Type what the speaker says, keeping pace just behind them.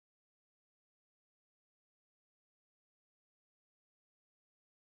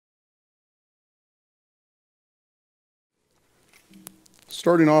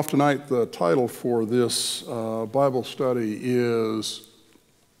Starting off tonight, the title for this Bible study is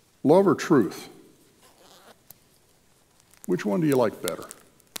Love or Truth? Which one do you like better?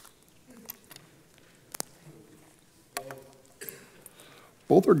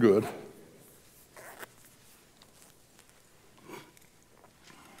 Both are good.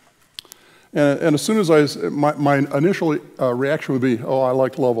 And as soon as my initial reaction would be, oh, I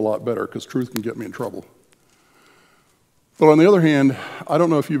like love a lot better because truth can get me in trouble. But on the other hand, I don't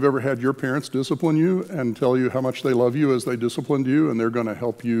know if you've ever had your parents discipline you and tell you how much they love you as they disciplined you, and they're going to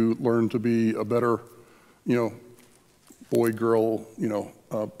help you learn to be a better, boy, girl,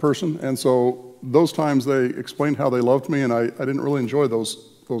 person. And so those times they explained how they loved me, and I didn't really enjoy those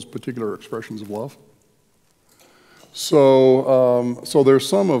particular expressions of love. So there's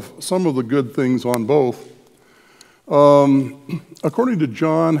some of the good things on both. According to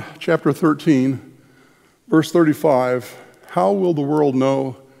John chapter 13, verse 35, how will the world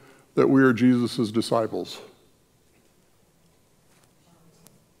know that we are Jesus' disciples?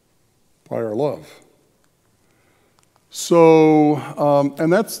 By our love. So,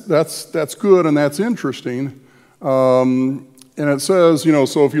 and that's good and that's interesting. And it says,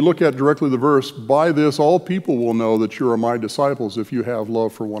 so if you look at directly the verse, by this all people will know that you are my disciples if you have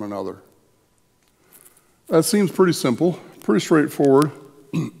love for one another. That seems pretty simple, pretty straightforward.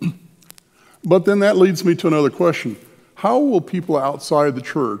 But then that leads me to another question. How will people outside the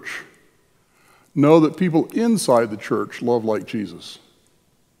church know that people inside the church love like Jesus?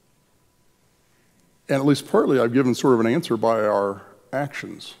 And at least partly I've given sort of an answer by our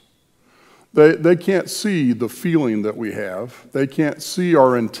actions. They can't see the feeling that we have. They can't see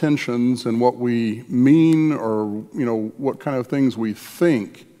our intentions and what we mean or, what kind of things we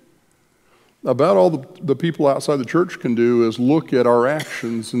think. About all the people outside the church can do is look at our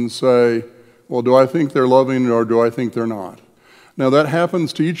actions and say, well, do I think they're loving or do I think they're not? Now, that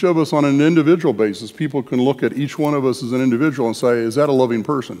happens to each of us on an individual basis. People can look at each one of us as an individual and say, is that a loving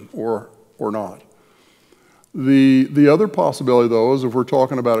person or not? The other possibility, though, is if we're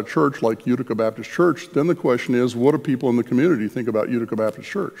talking about a church like Utica Baptist Church, then the question is, what do people in the community think about Utica Baptist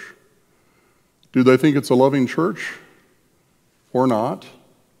Church? Do they think it's a loving church or not?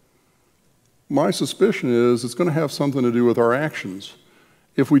 My suspicion is it's going to have something to do with our actions.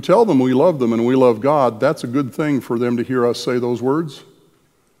 If we tell them we love them and we love God, that's a good thing for them to hear us say those words.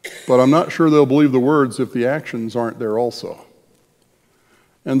 But I'm not sure they'll believe the words if the actions aren't there also.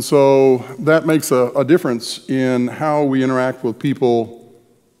 And so that makes a difference in how we interact with people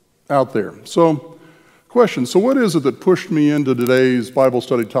out there. So, question. So what is it that pushed me into today's Bible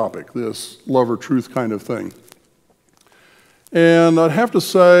study topic, this love or truth kind of thing? And I'd have to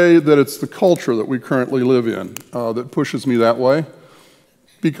say that it's the culture that we currently live in that pushes me that way.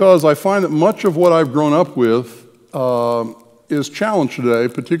 Because I find that much of what I've grown up with is challenged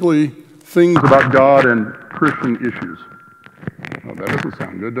today, particularly things about God and Christian issues. Oh, that doesn't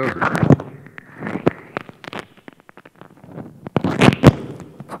sound good, does it?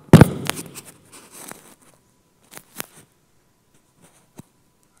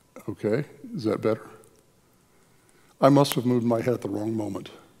 Okay, is that better? I must have moved my head at the wrong moment.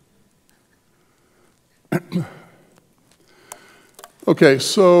 Okay,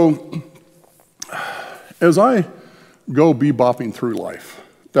 so as I go bebopping through life,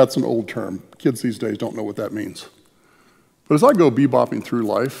 that's an old term. Kids these days don't know what that means. But as I go bebopping through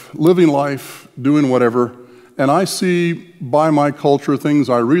life, living life, doing whatever, and I see by my culture things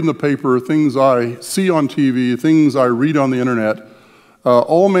I read in the paper, things I see on TV, things I read on the internet,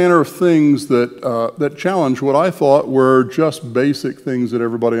 all manner of things that challenge what I thought were just basic things that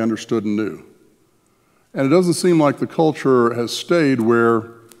everybody understood and knew. And it doesn't seem like the culture has stayed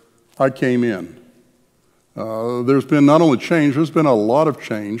where I came in. There's been not only change, there's been a lot of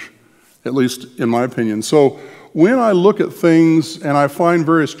change, at least in my opinion. So when I look at things and I find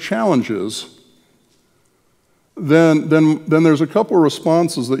various challenges, then there's a couple of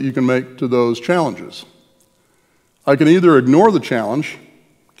responses that you can make to those challenges. I can either ignore the challenge,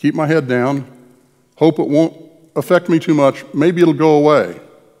 keep my head down, hope it won't affect me too much, maybe it'll go away.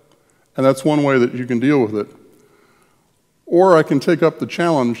 And that's one way that you can deal with it. Or I can take up the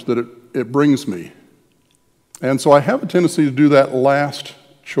challenge that it brings me. And so I have a tendency to do that last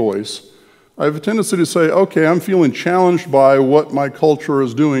choice. I have a tendency to say, okay, I'm feeling challenged by what my culture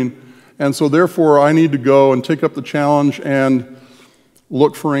is doing, and so therefore I need to go and take up the challenge and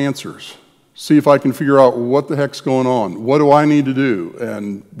look for answers. See if I can figure out what the heck's going on. What do I need to do?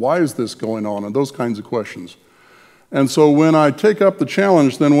 And why is this going on? And those kinds of questions. And so when I take up the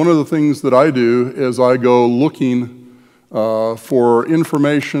challenge, then one of the things that I do is I go looking for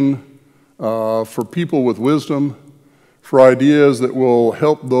information, for people with wisdom, for ideas that will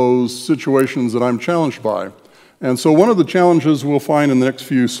help those situations that I'm challenged by. And so one of the challenges we'll find in the next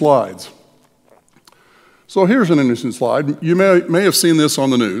few slides. So here's an interesting slide. You may have seen this on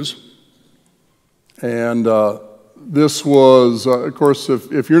the news. And this was, of course,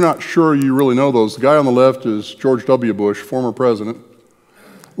 if you're not sure you really know those, the guy on the left is George W. Bush, former president.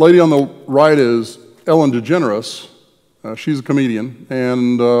 Lady on the right is Ellen DeGeneres. She's a comedian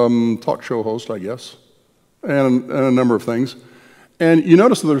and talk show host, I guess, and a number of things. And you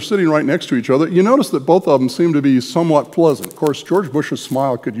notice that they're sitting right next to each other. You notice that both of them seem to be somewhat pleasant. Of course, George Bush's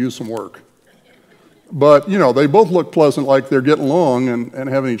smile could use some work. But, you know, they both look pleasant, like they're getting along and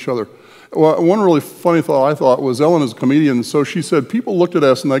having each other. Well, one really funny thought I thought was Ellen is a comedian, so she said people looked at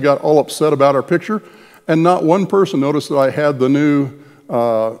us and they got all upset about our picture, and not one person noticed that I had the new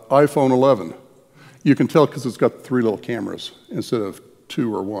iPhone 11. You can tell because it's got 3 little cameras instead of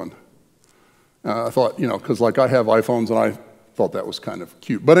 2 or 1. I thought, you know, because like I have iPhones and I thought that was kind of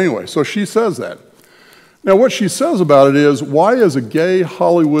cute. But anyway, so she says that. Now what she says about it is, why is a gay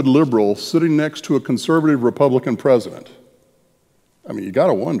Hollywood liberal sitting next to a conservative Republican president? I mean, you got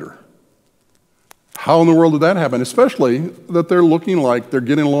to wonder. How in the world did that happen? Especially that they're looking like they're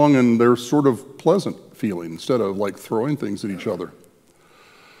getting along and they're sort of pleasant feeling instead of like throwing things at each other.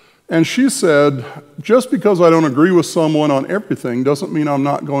 And she said, just because I don't agree with someone on everything doesn't mean I'm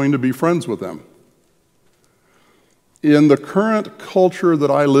not going to be friends with them. In the current culture that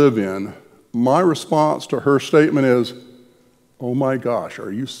I live in, my response to her statement is, oh my gosh,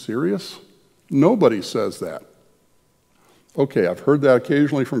 are you serious? Nobody says that. Okay, I've heard that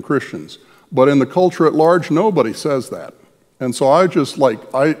occasionally from Christians. But in the culture at large, nobody says that. And so I just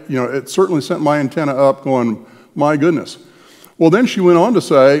it certainly sent my antenna up going, my goodness. Well, then she went on to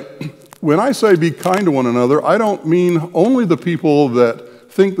say, when I say be kind to one another, I don't mean only the people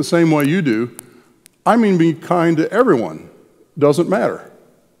that think the same way you do. I mean be kind to everyone. Doesn't matter.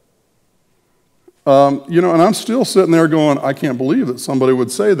 And I'm still sitting there going, I can't believe that somebody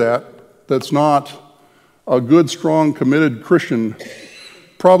would say that. That's not a good, strong, committed Christian.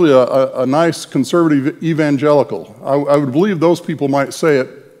 Probably a nice conservative evangelical. I would believe those people might say it,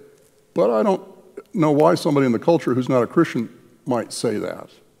 but I don't know why somebody in the culture who's not a Christian might say that.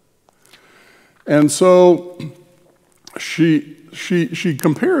 And so she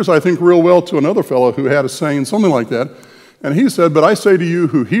compares, I think, real well to another fellow who had a saying something like that. And he said, but I say to you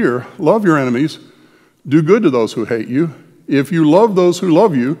who hear, love your enemies, do good to those who hate you. If you love those who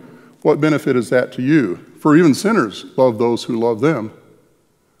love you, what benefit is that to you? For even sinners love those who love them.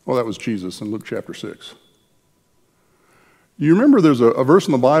 Well, that was Jesus in Luke chapter 6. Do you remember there's a verse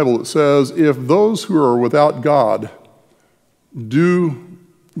in the Bible that says, if those who are without God do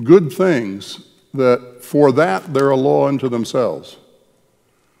good things, that for that they're a law unto themselves.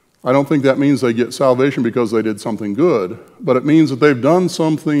 I don't think that means they get salvation because they did something good, but it means that they've done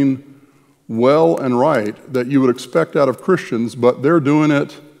something well and right that you would expect out of Christians, but they're doing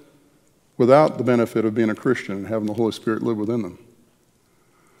it without the benefit of being a Christian and having the Holy Spirit live within them.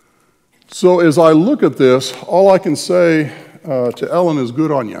 So as I look at this, all I can say to Ellen is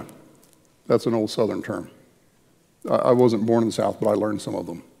good on you. That's an old Southern term. I wasn't born in the South, but I learned some of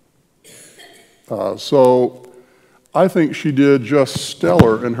them. So I think she did just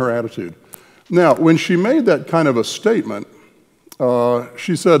stellar in her attitude. Now, when she made that kind of a statement,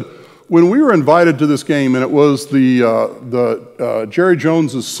 she said, when we were invited to this game, and it was the Jerry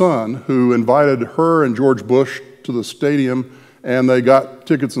Jones's son who invited her and George Bush to the stadium, and they got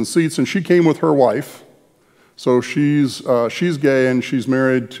tickets and seats, and she came with her wife. So she's gay, and she's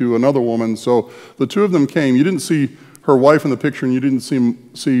married to another woman. So the two of them came. You didn't see her wife in the picture, and you didn't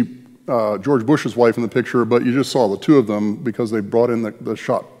see George Bush's wife in the picture, but you just saw the two of them because they brought in the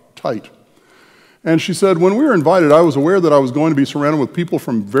shot tight. And she said, when we were invited, I was aware that I was going to be surrounded with people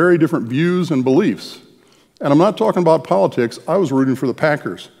from very different views and beliefs. And I'm not talking about politics. I was rooting for the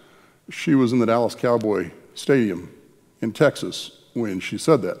Packers. She was in the Dallas Cowboy Stadium in Texas when she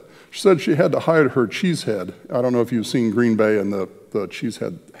said that. She said she had to hide her cheese head. I don't know if you've seen Green Bay and the cheese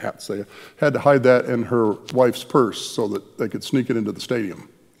head hats. They had to hide that in her wife's purse so that they could sneak it into the stadium.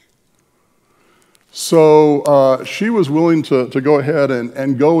 So she was willing to go ahead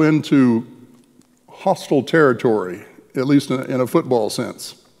and go into hostile territory, at least in a football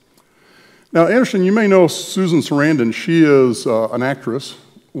sense. Now, interesting, you may know Susan Sarandon. She is an actress,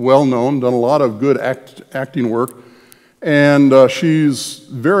 well-known, done a lot of good acting work. And she's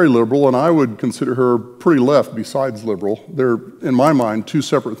very liberal, and I would consider her pretty left besides liberal. They're, in my mind, two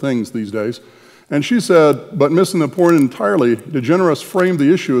separate things these days. And she said, but missing the point entirely, DeGeneres framed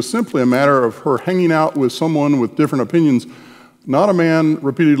the issue as simply a matter of her hanging out with someone with different opinions, not a man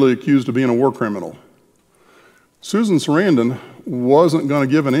repeatedly accused of being a war criminal. Susan Sarandon wasn't going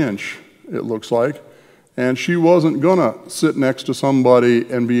to give an inch, it looks like, and she wasn't going to sit next to somebody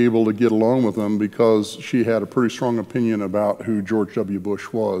and be able to get along with them because she had a pretty strong opinion about who George W.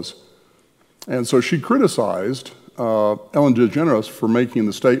 Bush was. And so she criticized Ellen DeGeneres for making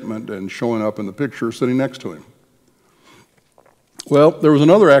the statement and showing up in the picture sitting next to him. Well, there was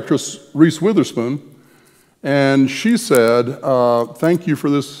another actress, Reese Witherspoon, and she said, thank you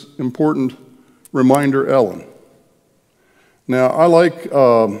for this important reminder, Ellen. Now, I like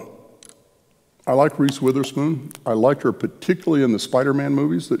Reese Witherspoon. I liked her particularly in the Spider-Man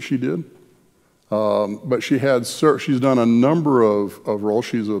movies that she did. But she's done a number of roles.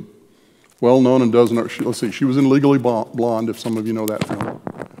 She's a well-known and does, let's see, she was in Legally Blonde, if some of you know that film.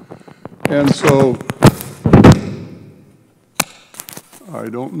 And so, I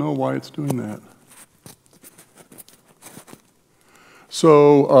don't know why it's doing that.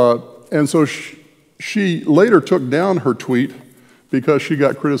 So, she later took down her tweet because she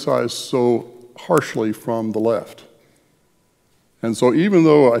got criticized so harshly from the left. And so even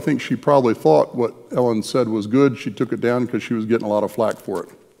though I think she probably thought what Ellen said was good, she took it down because she was getting a lot of flack for it.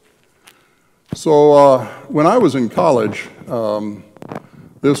 So when I was in college,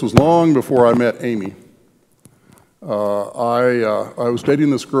 this was long before I met Amy, I was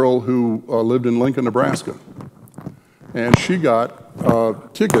dating this girl who lived in Lincoln, Nebraska. And she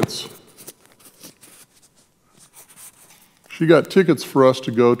got tickets. She got tickets for us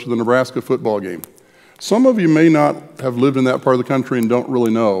to go to the Nebraska football game. Some of you may not have lived in that part of the country and don't really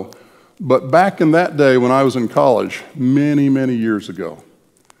know, but back in that day when I was in college, many, many years ago,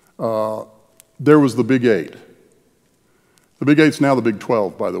 there was the Big Eight. The Big Eight's now the Big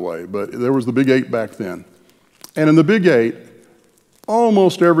 12, by the way, but there was the Big Eight back then. And in the Big Eight,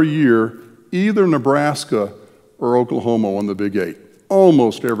 almost every year, either Nebraska or Oklahoma won the Big Eight.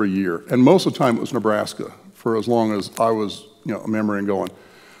 Almost every year. And most of the time it was Nebraska for as long as I was, remembering going.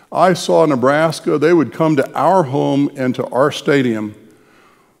 I saw Nebraska, they would come to our home and to our stadium.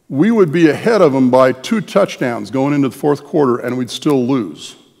 We would be ahead of them by 2 touchdowns going into the fourth quarter, and we'd still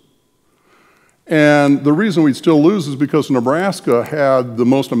lose. And the reason we'd still lose is because Nebraska had the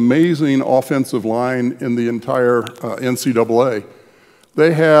most amazing offensive line in the entire NCAA.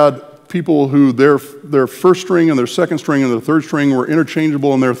 They had people who their first string and their second string and their third string were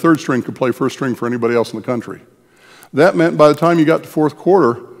interchangeable, and their third string could play first string for anybody else in the country. That meant by the time you got to fourth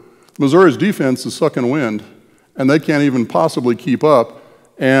quarter, Missouri's defense is sucking wind, and they can't even possibly keep up.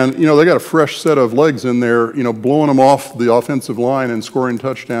 And, they got a fresh set of legs in there, blowing them off the offensive line and scoring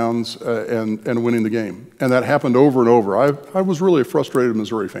touchdowns and winning the game. And that happened over and over. I was really a frustrated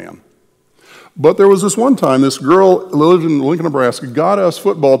Missouri fan. But there was this one time, this girl lived in Lincoln, Nebraska, got us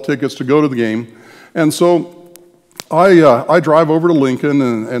football tickets to go to the game. And so I drive over to Lincoln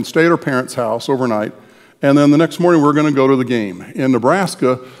and stay at her parents' house overnight. And then the next morning, we're going to go to the game. In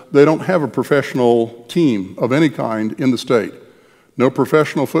Nebraska, they don't have a professional team of any kind in the state. No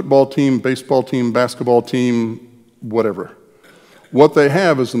professional football team, baseball team, basketball team, whatever. What they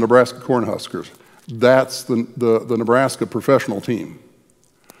have is the Nebraska Cornhuskers. That's the Nebraska professional team.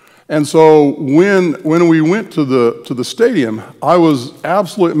 And so when we went to the stadium, I was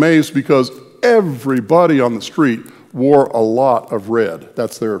absolutely amazed because everybody on the street wore a lot of red.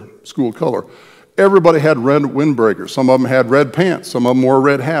 That's their school color. Everybody had red windbreakers. Some of them had red pants. Some of them wore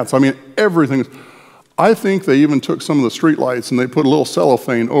red hats. I mean, everything. I think they even took some of the street lights and they put a little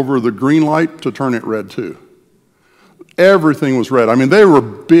cellophane over the green light to turn it red too. Everything was red. I mean, they were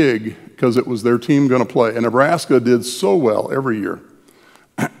big because it was their team going to play. And Nebraska did so well every year.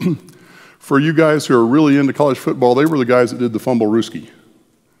 For you guys who are really into college football, they were the guys that did the Fumble-Rooski.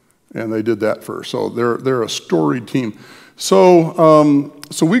 And they did that first. So they're a storied team. So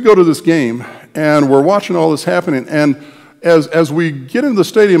we go to this game, and we're watching all this happening. And as we get into the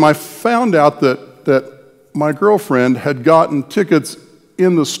stadium, I found out that my girlfriend had gotten tickets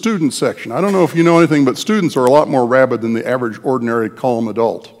in the student section. I don't know if you know anything, but students are a lot more rabid than the average, ordinary, calm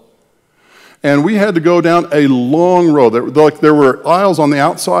adult. And we had to go down a long road. There were aisles on the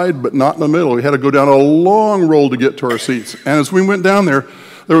outside, but not in the middle. We had to go down a long road to get to our seats. And as we went down there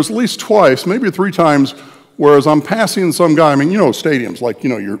was at least twice, maybe 3 times, whereas I'm passing some guy, I mean, stadiums, like,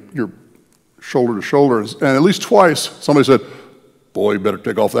 you're shoulder to shoulder. And at least twice, somebody said, "Boy, you better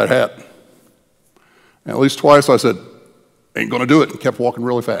take off that hat." And at least twice I said, "Ain't gonna do it," and kept walking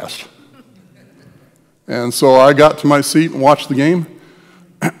really fast. And so I got to my seat and watched the game.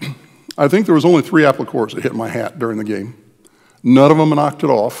 I think there was only 3 apple cores that hit my hat during the game. None of them knocked it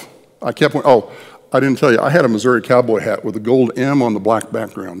off. I kept, I didn't tell you, I had a Missouri Cowboy hat with a gold M on the black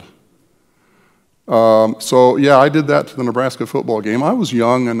background. So yeah, I did that to the Nebraska football game. I was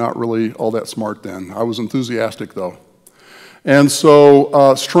young and not really all that smart then. I was enthusiastic though. And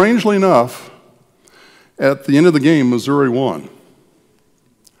so strangely enough, at the end of the game, Missouri won.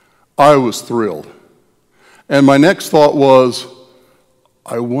 I was thrilled. And my next thought was,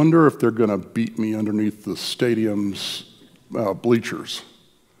 I wonder if they're going to beat me underneath the stadium's bleachers.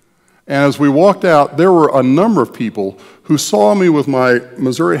 And as we walked out, there were a number of people who saw me with my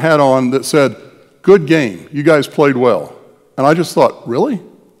Missouri hat on that said, "Good game, you guys played well." And I just thought, really?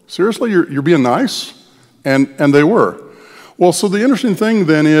 Seriously, you're being nice? And they were. Well, so the interesting thing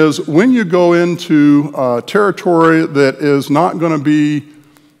then is when you go into territory that is not going to be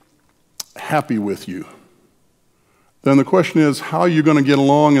happy with you, then the question is, how are you going to get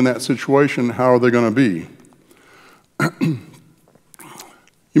along in that situation? How are they going to be?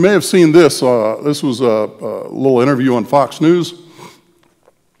 You may have seen this. This was a little interview on Fox News.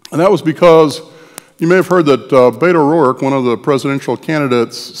 And that was because you may have heard that Beto O'Rourke, one of the presidential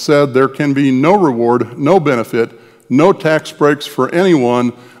candidates, said there can be no reward, no benefit, no tax breaks for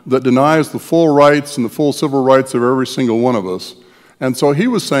anyone that denies the full rights and the full civil rights of every single one of us. And so he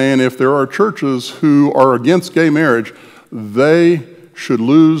was saying if there are churches who are against gay marriage, they should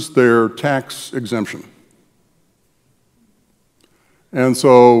lose their tax exemption. And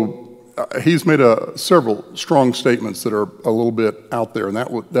so he's made several strong statements that are a little bit out there, and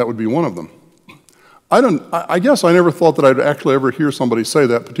that would be one of them. I guess I never thought that I'd actually ever hear somebody say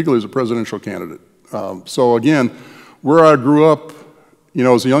that, particularly as a presidential candidate. So again, where I grew up,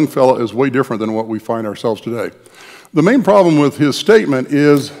 as a young fella is way different than what we find ourselves today. The main problem with his statement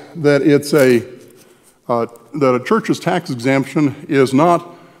is that that a church's tax exemption is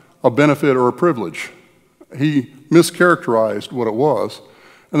not a benefit or a privilege. He mischaracterized what it was,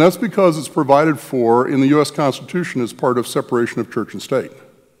 and that's because it's provided for in the U.S. Constitution as part of separation of church and state.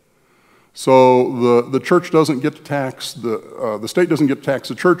 So the church doesn't get to tax, the state doesn't get to tax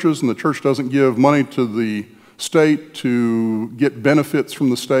the churches, and the church doesn't give money to the state to get benefits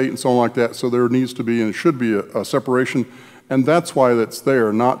from the state and so on like that. So there needs to be and should be a separation, and that's why that's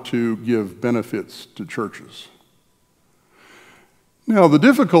there, not to give benefits to churches. Now, the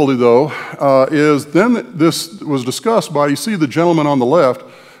difficulty, though, is then this was discussed by, you see the gentleman on the left,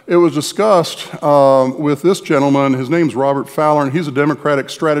 it was discussed with this gentleman, his name's Robert Fowler, and he's a Democratic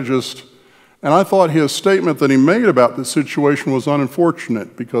strategist, and I thought his statement that he made about this situation was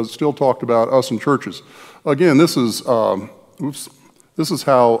unfortunate because it still talked about us and churches. Again, this is how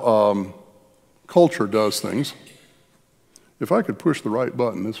culture does things. If I could push the right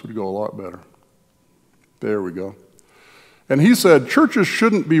button, this would go a lot better. There we go. And he said, churches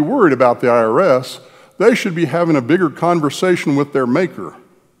shouldn't be worried about the IRS. They should be having a bigger conversation with their maker.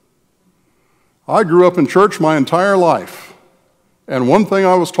 I grew up in church my entire life. And one thing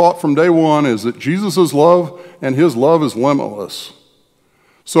I was taught from day one is that Jesus is love, and his love is limitless.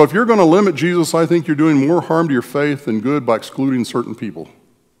 So if you're going to limit Jesus, I think you're doing more harm to your faith than good by excluding certain people.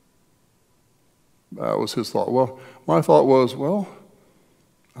 That was his thought. Well, my thought was,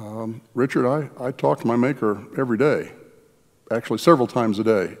 Richard, I talk to my maker every day. Actually, several times a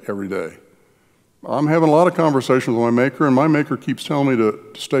day, every day. I'm having a lot of conversations with my maker, and my maker keeps telling me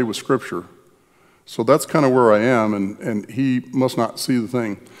to stay with Scripture. So that's kind of where I am, and he must not see the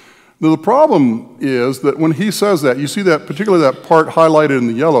thing. Now, the problem is that when he says that, you see that, particularly that part highlighted in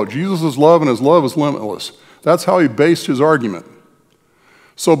the yellow, Jesus is love and his love is limitless. That's how he based his argument.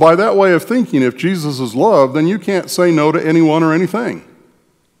 So by that way of thinking, if Jesus is love, then you can't say no to anyone or anything.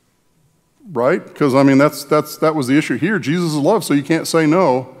 Right? Because, I mean, that was the issue here. Jesus is love, so you can't say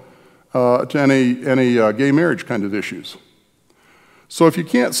no to any gay marriage kind of issues. So if you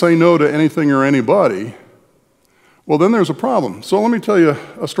can't say no to anything or anybody, well, then there's a problem. So let me tell you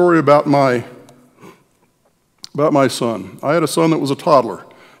a story about my son. I had a son that was a toddler.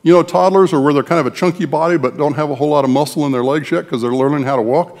 You know, toddlers are where they're kind of a chunky body but don't have a whole lot of muscle in their legs yet because they're learning how to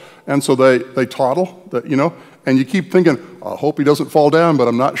walk, and so they toddle, and you keep thinking, I hope he doesn't fall down, but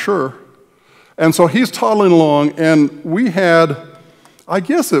I'm not sure. And so he's toddling along, and we had, I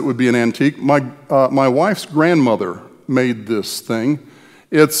guess it would be an antique, my wife's grandmother made this thing.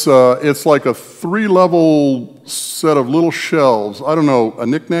 It's like a 3-level set of little shelves. I don't know, a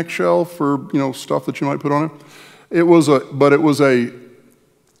knick-knack shelf for stuff that you might put on it. It was a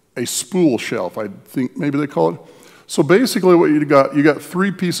spool shelf, I think maybe they call it. So basically what you got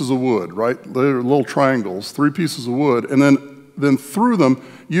 3 pieces of wood, right? They're little triangles, 3 pieces of wood, and then through them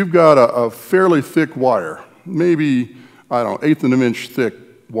you've got a fairly thick wire, maybe, I don't know, 1/8 of an inch thick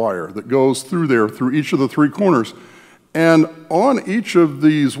wire that goes through there, through each of the 3 corners. And on each of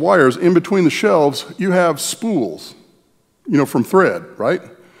these wires, in between the shelves, you have spools, from thread, right?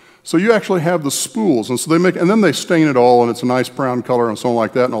 So you actually have the spools, and so and then they stain it all, and it's a nice brown color and so on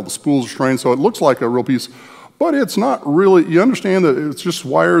like that, and all the spools are stained, so it looks like a real piece, but it's not really. You understand that it's just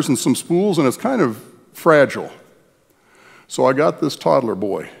wires and some spools, and it's kind of fragile. So I got this toddler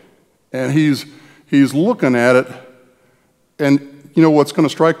boy, and he's looking at it, and you know what's going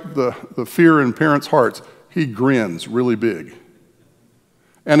to strike the fear in parents' hearts? He grins really big.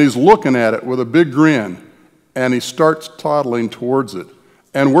 And he's looking at it with a big grin, and he starts toddling towards it.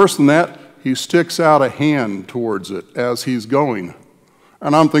 And worse than that, he sticks out a hand towards it as he's going.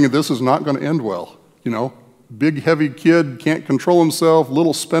 And I'm thinking, this is not going to end well, you know. Big, heavy kid, can't control himself,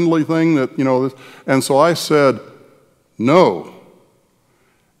 little spindly thing that, you know. And so I said, no.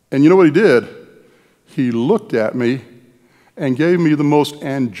 And you know what he did? He looked at me and gave me the most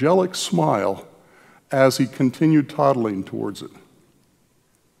angelic smile as he continued toddling towards it.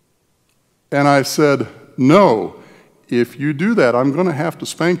 And I said, no. If you do that, I'm going to have to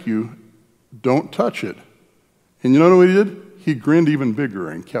spank you. Don't touch it. And you know what he did? He grinned even bigger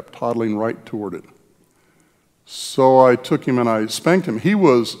and kept toddling right toward it. So I took him and I spanked him. He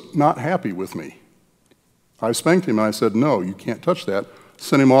was not happy with me. I spanked him and I said, no, you can't touch that.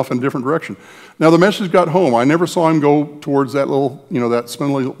 Sent him off in a different direction. Now the message got home. I never saw him go towards that little, you know, that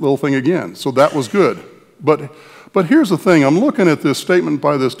spindly little thing again. So that was good. But here's the thing. I'm looking at this statement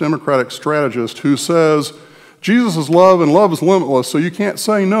by this Democratic strategist who says, Jesus is love and love is limitless, so you can't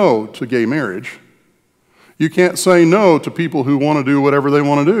say no to gay marriage. You can't say no to people who want to do whatever they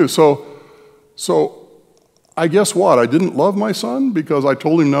want to do. So I guess what? I didn't love my son because I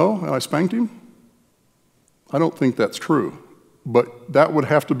told him no and I spanked him? I don't think that's true. But that would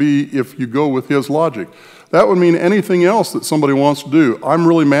have to be if you go with his logic. That would mean anything else that somebody wants to do. I'm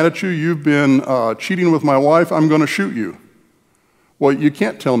really mad at you. You've been cheating with my wife. I'm going to shoot you. Well, you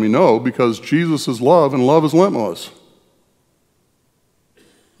can't tell me no because Jesus is love and love is limitless.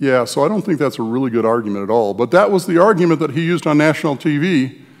 Yeah, so I don't think that's a really good argument at all. But that was the argument that he used on national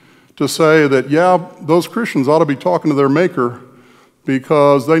TV to say that, yeah, those Christians ought to be talking to their maker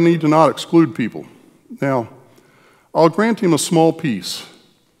because they need to not exclude people. Now, I'll grant him a small piece.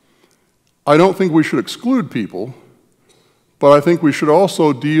 I don't think we should exclude people, but I think we should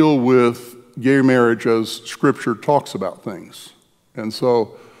also deal with gay marriage as Scripture talks about things. And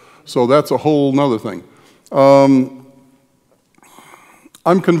so that's a whole nother thing.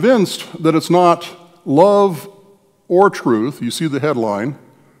 I'm convinced that it's not love or truth. You see the headline.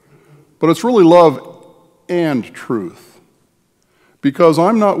 But it's really love and truth. Because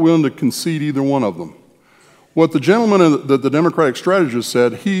I'm not willing to concede either one of them. What the gentleman that the Democratic strategist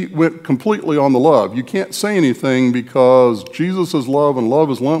said, he went completely on the love. You can't say anything because Jesus is love and love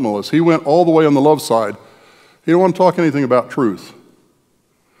is limitless. He went all the way on the love side. He didn't want to talk anything about truth.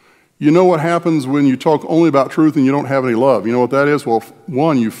 You know what happens when you talk only about truth and you don't have any love? You know what that is? Well,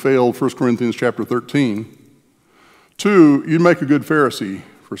 one, you failed 1 Corinthians chapter 13. Two, you'd make a good Pharisee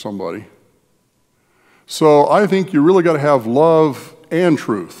for somebody. So I think you really got to have love and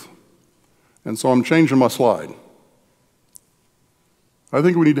truth. And so I'm changing my slide. I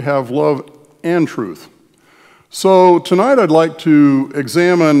think we need to have love and truth. So tonight I'd like to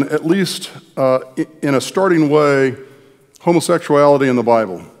examine, at least in a starting way, homosexuality in the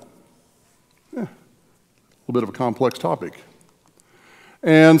Bible. A little bit of a complex topic.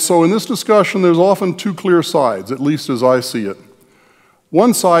 And so in this discussion, there's often two clear sides, at least as I see it.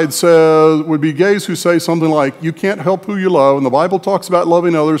 One side would be gays who say something like, you can't help who you love, and the Bible talks about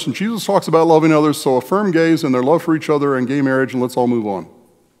loving others, and Jesus talks about loving others, so affirm gays and their love for each other and gay marriage, and let's all move on.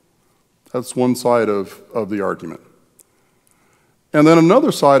 That's one side of the argument. And then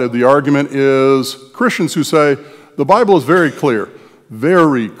another side of the argument is Christians who say, the Bible is very clear.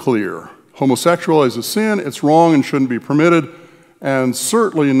 Homosexuality is a sin, it's wrong and shouldn't be permitted, and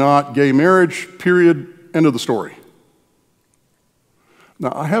certainly not gay marriage, period, end of the story.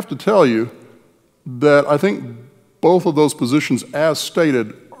 Now, I have to tell you that I think both of those positions, as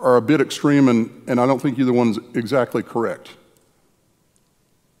stated, are a bit extreme, and I don't think either one is exactly correct.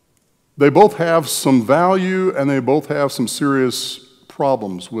 They both have some value, and they both have some serious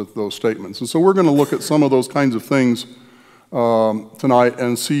problems with those statements. And so we're going to look at some of those kinds of things tonight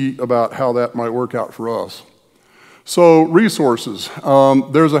and see about how that might work out for us. So resources.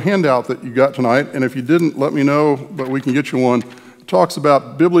 There's a handout that you got tonight, and if you didn't, let me know, but we can get you one. It talks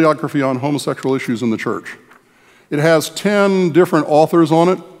about bibliography on homosexual issues in the church. It has 10 different authors on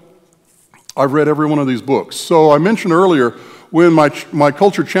it. I've read every one of these books. So I mentioned earlier, when my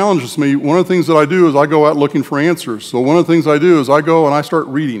culture challenges me, one of the things that I do is I go out looking for answers. So one of the things I do is I go and I start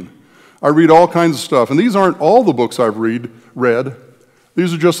reading. I read all kinds of stuff. And these aren't all the books I've read.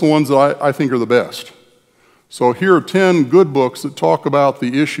 These are just the ones that I think are the best. So here are 10 good books that talk about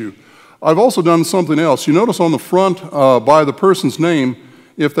the issue. I've also done something else. You notice on the front by the person's name,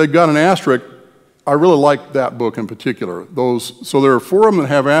 if they've got an asterisk, I really like that book in particular. So there are 4 of them that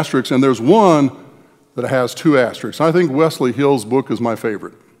have asterisks, and there's one that has 2 asterisks. I think Wesley Hill's book is my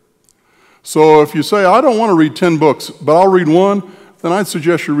favorite. So if you say, I don't want to read 10 books, but I'll read one, then I'd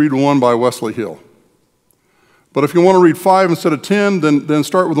suggest you read one by Wesley Hill. But if you want to read 5 instead of 10, then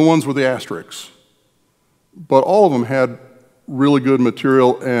start with the ones with the asterisks. But all of them had really good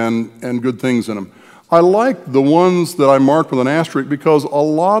material and good things in them. I like the ones that I marked with an asterisk because a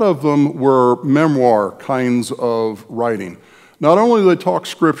lot of them were memoir kinds of writing. Not only did they talk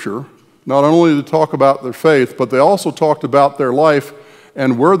scripture, not only did they talk about their faith, but they also talked about their life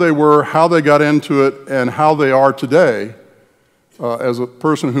and where they were, how they got into it, and how they are today as a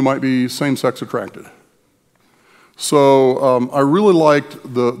person who might be same-sex attracted. So I really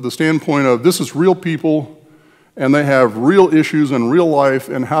liked the standpoint of this is real people, and they have real issues in real life,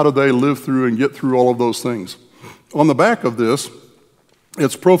 and how do they live through and get through all of those things. On the back of this,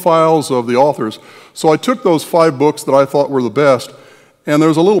 it's profiles of the authors. So I took those 5 books that I thought were the best, and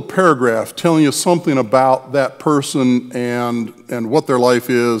there's a little paragraph telling you something about that person and what their life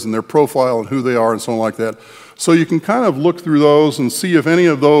is and their profile and who they are and so on like that. So you can kind of look through those and see if any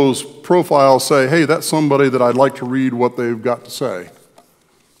of those profiles say, hey, that's somebody that I'd like to read what they've got to say.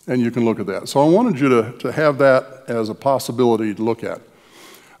 And you can look at that. So I wanted you to have that as a possibility to look at.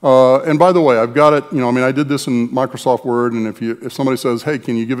 And by the way, I've got it, I did this in Microsoft Word, and if somebody says, hey,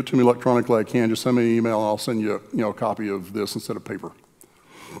 can you give it to me electronically, I can. Just send me an email, and I'll send you, a copy of this instead of paper.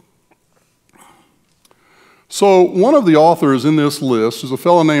 So one of the authors in this list is a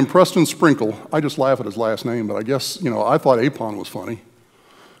fellow named Preston Sprinkle. I just laugh at his last name, but I guess, I thought Apon was funny.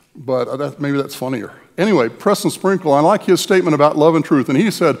 But maybe that's funnier. Anyway, Preston Sprinkle, I like his statement about love and truth, and he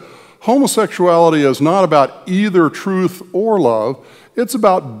said, homosexuality is not about either truth or love, it's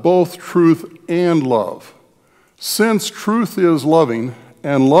about both truth and love. Since truth is loving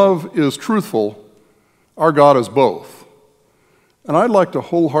and love is truthful, our God is both. And I'd like to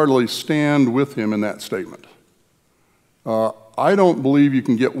wholeheartedly stand with him in that statement. I don't believe you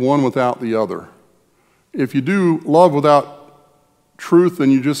can get one without the other. If you do love without truth,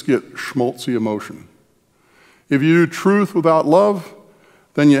 then you just get schmaltzy emotion. If you do truth without love,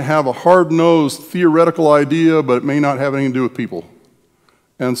 then you have a hard-nosed theoretical idea, but it may not have anything to do with people.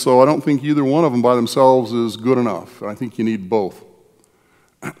 And so I don't think either one of them by themselves is good enough. I think you need both.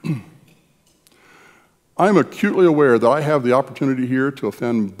 I'm acutely aware that I have the opportunity here to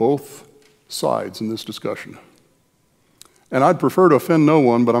offend both sides in this discussion. And I'd prefer to offend no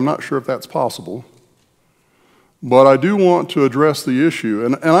one, but I'm not sure if that's possible. But I do want to address the issue.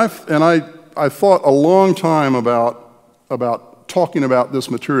 And I thought a long time about talking about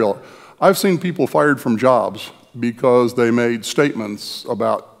this material. I've seen people fired from jobs because they made statements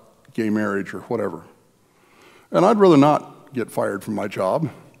about gay marriage or whatever. And I'd rather not get fired from my job,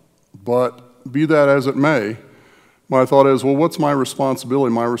 but be that as it may, my thought is, well, what's my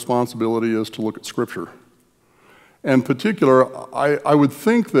responsibility? My responsibility is to look at Scripture. In particular, I would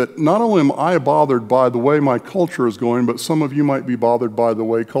think that not only am I bothered by the way my culture is going, but some of you might be bothered by the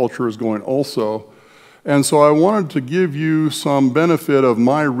way culture is going also. And so I wanted to give you some benefit of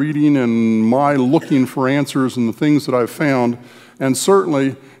my reading and my looking for answers and the things that I've found. And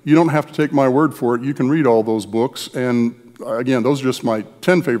certainly, you don't have to take my word for it. You can read all those books. And again, those are just my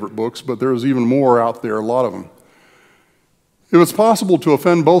 10 favorite books, but there's even more out there, a lot of them. If it's possible to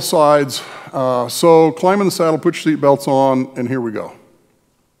offend both sides, so climb in the saddle, put your seatbelts on, and here we go.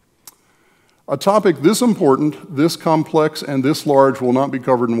 A topic this important, this complex, and this large will not be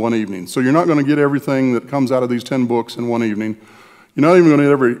covered in one evening. So you're not going to get everything that comes out of these 10 books in one evening. You're not even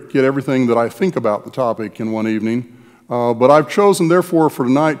going to get everything that I think about the topic in one evening. But I've chosen, therefore, for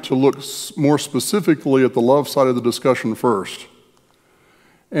tonight to look more specifically at the love side of the discussion first.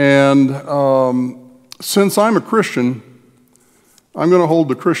 And since I'm a Christian, I'm going to hold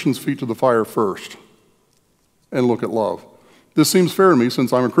the Christian's feet to the fire first and look at love. This seems fair to me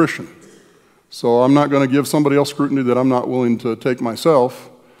since I'm a Christian. So I'm not going to give somebody else scrutiny that I'm not willing to take myself.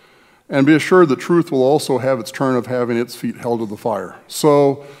 And be assured that truth will also have its turn of having its feet held to the fire.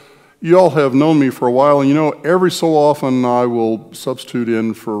 So you all have known me for a while, and every so often I will substitute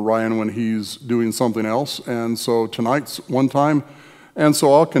in for Ryan when he's doing something else. And so tonight's one time. And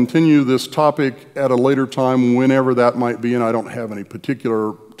so I'll continue this topic at a later time, whenever that might be, and I don't have any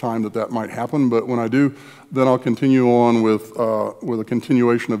particular time that might happen, but when I do, then I'll continue on with a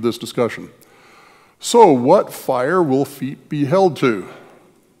continuation of this discussion. So what fire will feet be held to?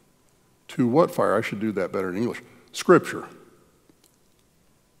 To what fire? I should do that better in English. Scripture.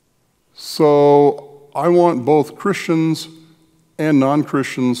 So I want both Christians and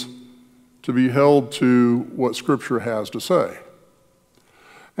non-Christians to be held to what Scripture has to say.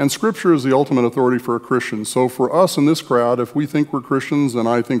 And Scripture is the ultimate authority for a Christian. So for us in this crowd, if we think we're Christians and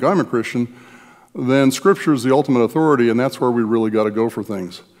I think I'm a Christian, then Scripture is the ultimate authority, and that's where we really got to go for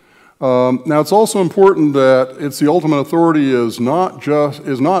things. Now, it's also important that it's the ultimate authority is not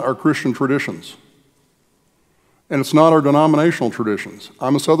our Christian traditions. And it's not our denominational traditions.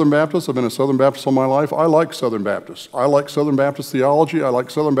 I'm a Southern Baptist. I've been a Southern Baptist all my life. I like Southern Baptists. I like Southern Baptist theology. I like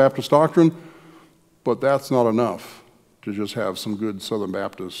Southern Baptist doctrine. But that's not enough to just have some good Southern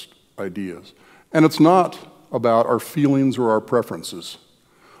Baptist ideas. And it's not about our feelings or our preferences.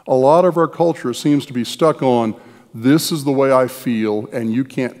 A lot of our culture seems to be stuck on, this is the way I feel, and you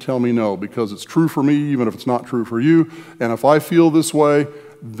can't tell me no, because it's true for me, even if it's not true for you. And if I feel this way,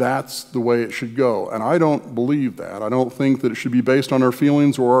 that's the way it should go. And I don't believe that. I don't think that it should be based on our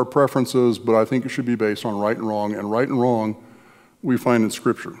feelings or our preferences, but I think it should be based on right and wrong we find in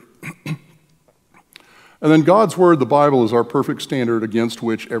Scripture. And then God's Word, the Bible, is our perfect standard against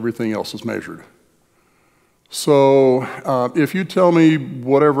which everything else is measured. So if you tell me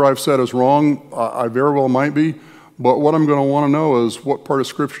whatever I've said is wrong, I very well might be, but what I'm going to want to know is what part of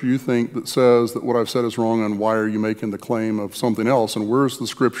Scripture you think that says that what I've said is wrong, and why are you making the claim of something else, and where's the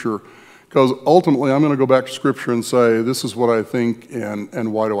Scripture? Because ultimately I'm going to go back to Scripture and say, this is what I think,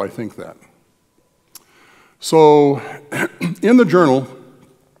 and why do I think that? So in the journal,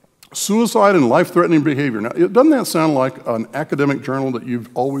 Suicide and Life-Threatening Behavior. Now, doesn't that sound like an academic journal that you've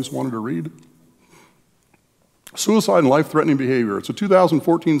always wanted to read? Suicide and Life-Threatening Behavior. It's a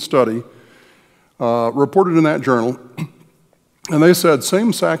 2014 study reported in that journal, and they said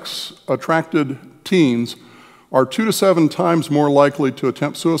same-sex attracted teens are 2 to 7 times more likely to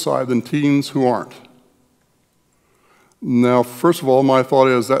attempt suicide than teens who aren't. Now, first of all, my thought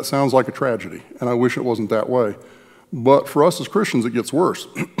is that sounds like a tragedy, and I wish it wasn't that way. But for us as Christians, it gets worse.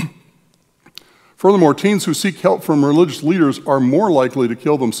 Furthermore, teens who seek help from religious leaders are more likely to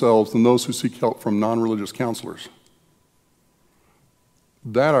kill themselves than those who seek help from non-religious counselors.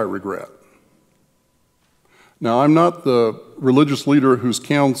 That I regret. Now, I'm not the religious leader who's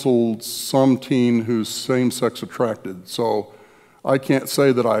counseled some teen who's same-sex attracted, so I can't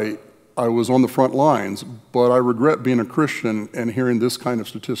say that I was on the front lines, but I regret being a Christian and hearing this kind of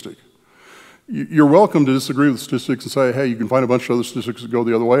statistic. You're welcome to disagree with statistics and say, hey, you can find a bunch of other statistics that go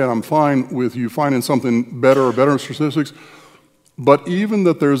the other way, and I'm fine with you finding something better or better statistics. But even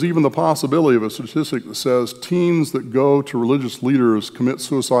that there's even the possibility of a statistic that says teens that go to religious leaders commit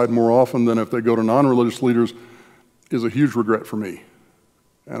suicide more often than if they go to non-religious leaders is a huge regret for me.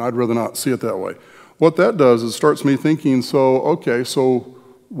 And I'd rather not see it that way. What that does is starts me thinking, so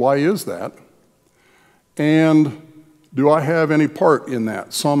why is that? And do I have any part in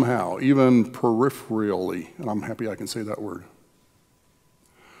that somehow, even peripherally? And I'm happy I can say that word.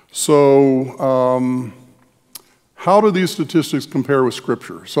 So how do these statistics compare with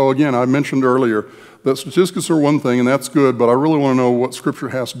Scripture? So again, I mentioned earlier that statistics are one thing, and that's good, but I really want to know what Scripture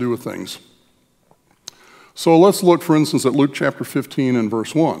has to do with things. So let's look, for instance, at Luke chapter 15 and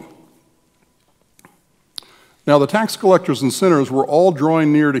verse 1. Now the tax collectors and sinners were all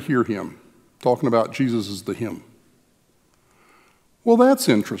drawing near to hear him, talking about Jesus as the him. Well, that's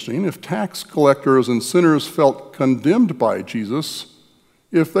interesting. If tax collectors and sinners felt condemned by Jesus,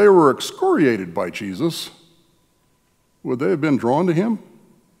 if they were excoriated by Jesus, would they have been drawn to him?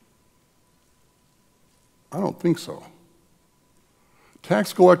 I don't think so.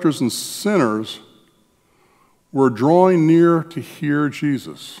 Tax collectors and sinners were drawing near to hear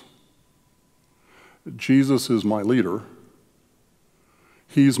Jesus. Jesus is my leader.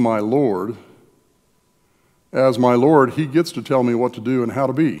 He's my Lord. As my Lord, he gets to tell me what to do and how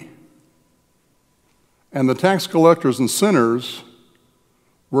to be. And the tax collectors and sinners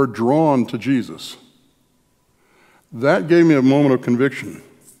were drawn to Jesus. That gave me a moment of conviction.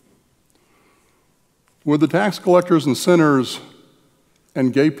 Would the tax collectors and sinners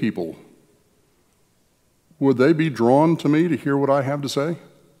and gay people, would they be drawn to me to hear what I have to say?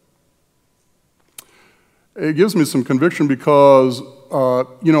 It gives me some conviction because,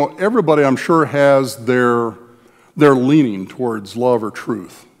 everybody I'm sure has their leaning towards love or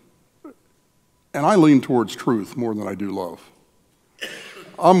truth. And I lean towards truth more than I do love.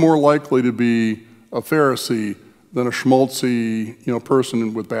 I'm more likely to be a Pharisee than a schmaltzy,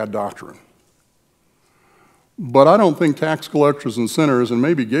 person with bad doctrine. But I don't think tax collectors and sinners and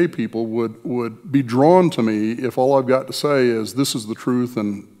maybe gay people would be drawn to me if all I've got to say is this is the truth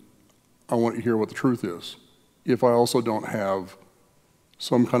and I want you to hear what the truth is, if I also don't have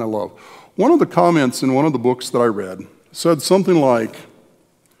some kind of love. One of the comments in one of the books that I read said something like,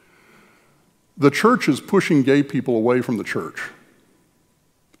 the church is pushing gay people away from the church.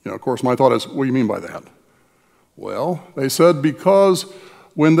 Of course, my thought is, what do you mean by that? Well, they said because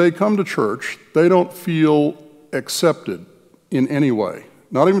when they come to church, they don't feel accepted in any way.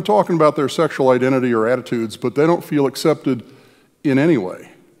 Not even talking about their sexual identity or attitudes, but they don't feel accepted in any way.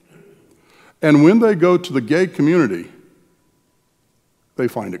 And when they go to the gay community, they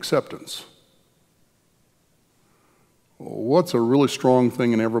find acceptance. What's a really strong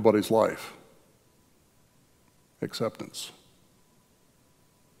thing in everybody's life? Acceptance.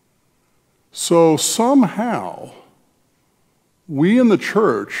 So somehow, we in the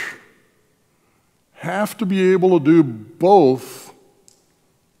church have to be able to do both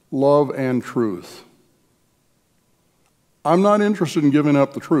love and truth. I'm not interested in giving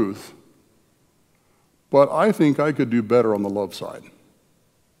up the truth, but I think I could do better on the love side.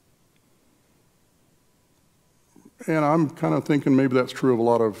 And I'm kind of thinking maybe that's true of a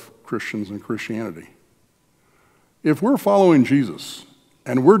lot of Christians and Christianity. If we're following Jesus,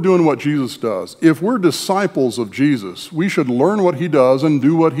 and we're doing what Jesus does, if we're disciples of Jesus, we should learn what he does and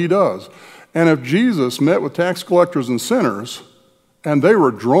do what he does. And if Jesus met with tax collectors and sinners, and they were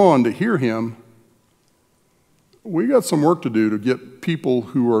drawn to hear him, we got some work to do to get people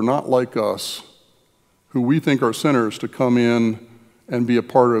who are not like us, who we think are sinners, to come in and be a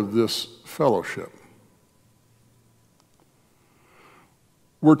part of this fellowship.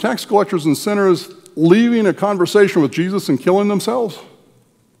 Were tax collectors and sinners leaving a conversation with Jesus and killing themselves?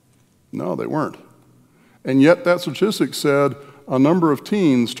 No, they weren't. And yet that statistic said a number of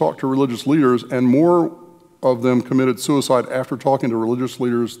teens talked to religious leaders, and more of them committed suicide after talking to religious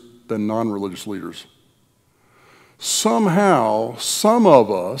leaders than non-religious leaders. Somehow, some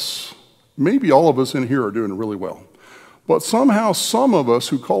of us, maybe all of us in here are doing really well, but somehow some of us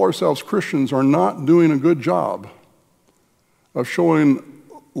who call ourselves Christians are not doing a good job of showing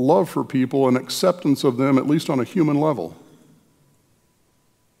love for people and acceptance of them, at least on a human level,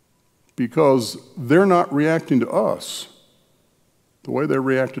 because they're not reacting to us the way they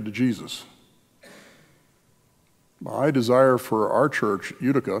reacted to Jesus. My desire for our church,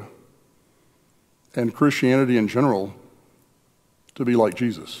 Utica, and Christianity in general, to be like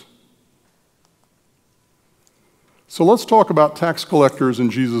Jesus. So let's talk about tax collectors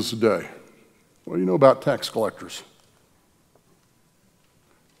in Jesus' day. What do you know about tax collectors?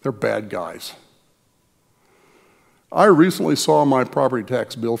 They're bad guys. I recently saw my property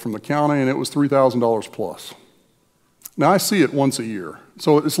tax bill from the county, and it was $3,000 plus. Now, I see it once a year,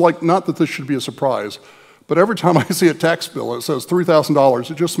 so it's like, not that this should be a surprise, but every time I see a tax bill and it says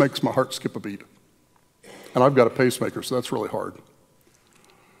 $3,000, it just makes my heart skip a beat. And I've got a pacemaker, so that's really hard.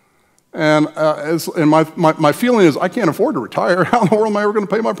 And my feeling is, I can't afford to retire. How in the world am I ever going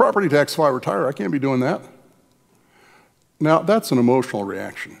to pay my property tax if I retire? I can't be doing that. Now, that's an emotional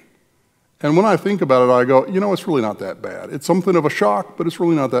reaction. And when I think about it, I go, it's really not that bad. It's something of a shock, but it's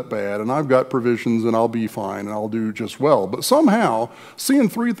really not that bad. And I've got provisions, and I'll be fine, and I'll do just well. But somehow, seeing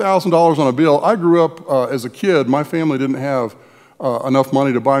 $3,000 on a bill, I grew up as a kid. My family didn't have enough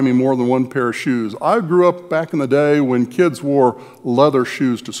money to buy me more than one pair of shoes. I grew up back in the day when kids wore leather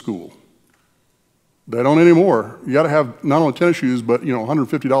shoes to school. They don't anymore. You got to have not only tennis shoes, but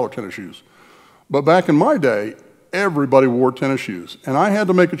 $150 tennis shoes. But back in my day, everybody wore tennis shoes. And I had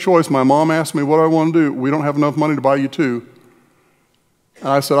to make a choice. My mom asked me what I want to do. We don't have enough money to buy you two. And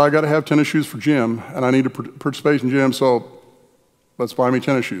I said, I got to have tennis shoes for gym, and I need to participate in gym, so let's buy me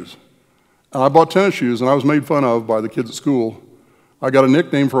tennis shoes. And I bought tennis shoes, and I was made fun of by the kids at school. I got a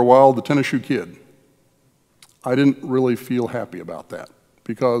nickname for a while, the tennis shoe kid. I didn't really feel happy about that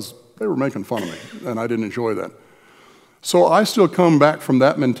because they were making fun of me, and I didn't enjoy that. So I still come back from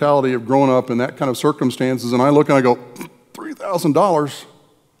that mentality of growing up in that kind of circumstances, and I look and I go, $3,000?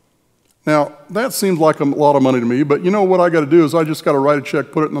 Now, that seems like a lot of money to me, but what I got to do is I just got to write a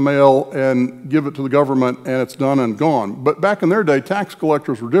check, put it in the mail, and give it to the government, and it's done and gone. But back in their day, tax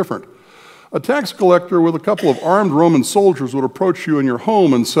collectors were different. A tax collector with a couple of armed Roman soldiers would approach you in your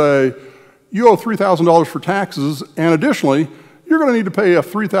home and say, you owe $3,000 for taxes, and additionally, you're going to need to pay a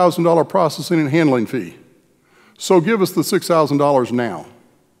 $3,000 processing and handling fee. So give us the $6,000 now.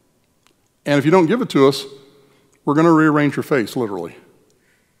 And if you don't give it to us, we're going to rearrange your face, literally.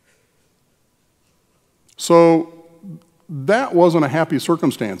 So that wasn't a happy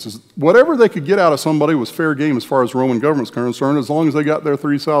circumstance. Whatever they could get out of somebody was fair game as far as the Roman government's concerned. As long as they got their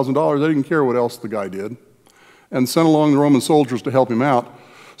 $3,000, they didn't care what else the guy did, and sent along the Roman soldiers to help him out.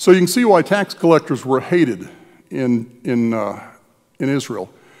 So you can see why tax collectors were hated in Israel.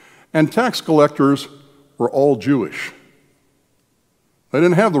 And tax collectors were all Jewish. They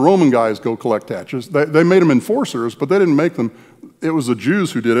didn't have the Roman guys go collect taxes. They made them enforcers, but they didn't make them. It was the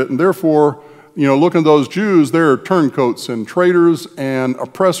Jews who did it, and therefore look at those Jews, they're turncoats and traitors and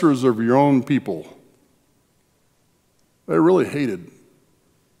oppressors of your own people. They really hated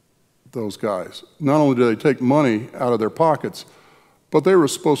those guys. Not only did they take money out of their pockets, but they were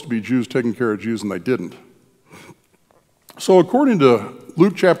supposed to be Jews taking care of Jews, and they didn't. So according to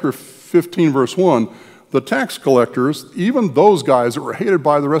Luke chapter 15, verse 1, the tax collectors, even those guys that were hated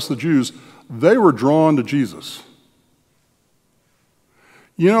by the rest of the Jews, they were drawn to Jesus.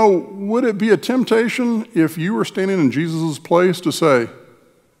 Would it be a temptation if you were standing in Jesus' place to say,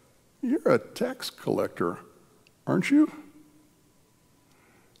 "You're a tax collector, aren't you?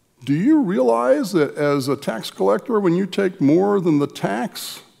 Do you realize that as a tax collector, when you take more than the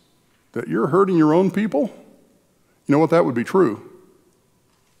tax, that you're hurting your own people?" You know what? That would be true.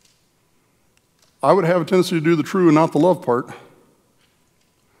 I would have a tendency to do the true and not the love part.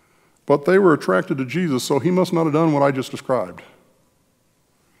 But they were attracted to Jesus, so he must not have done what I just described.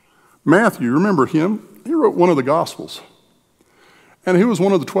 Matthew, remember him? He wrote one of the Gospels. And he was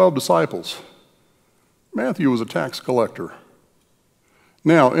one of the 12 disciples. Matthew was a tax collector.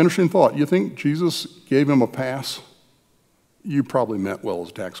 Now, interesting thought. You think Jesus gave him a pass? You probably meant well as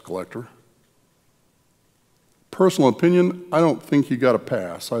a tax collector. Personal opinion, I don't think he got a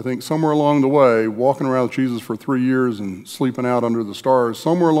pass. I think somewhere along the way, walking around with Jesus for 3 years and sleeping out under the stars,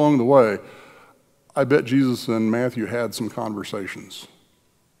 somewhere along the way, I bet Jesus and Matthew had some conversations.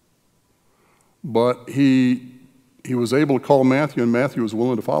 But he was able to call Matthew, and Matthew was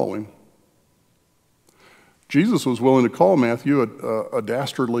willing to follow him. Jesus was willing to call Matthew a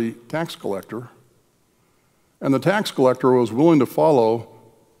dastardly tax collector, and the tax collector was willing to follow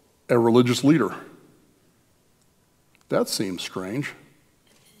a religious leader. That seems strange.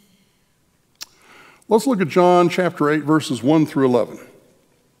 Let's look at John chapter 8, verses 1 through 11.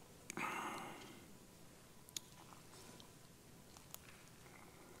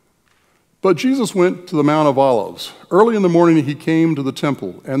 But Jesus went to the Mount of Olives. Early in the morning he came to the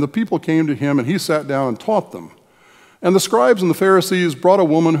temple, and the people came to him, and he sat down and taught them. And the scribes and the Pharisees brought a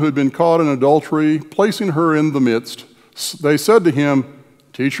woman who had been caught in adultery, placing her in the midst. They said to him,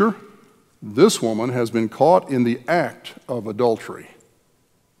 "Teacher, this woman has been caught in the act of adultery.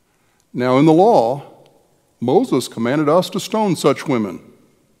 Now in the law, Moses commanded us to stone such women.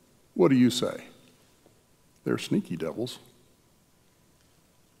 What do you say?" They're sneaky devils.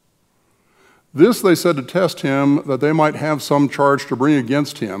 This they said to test him, that they might have some charge to bring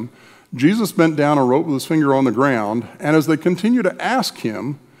against him. Jesus bent down and wrote with his finger on the ground, and as they continued to ask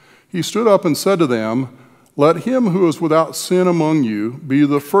him, he stood up and said to them, "Let him who is without sin among you be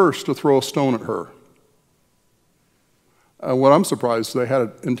the first to throw a stone at her." What I'm surprised is they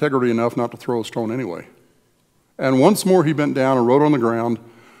had integrity enough not to throw a stone anyway. And once more he bent down and wrote on the ground.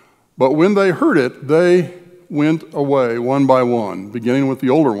 But when they heard it, they went away one by one, beginning with the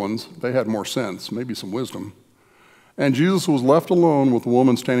older ones. They had more sense, maybe some wisdom. And Jesus was left alone with the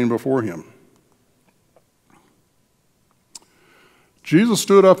woman standing before him. Jesus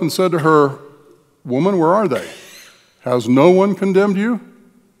stood up and said to her, "Woman, where are they? Has no one condemned you?"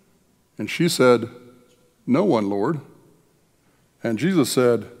 And she said, "No one, Lord." And Jesus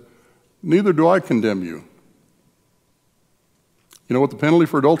said, "Neither do I condemn you." You know what the penalty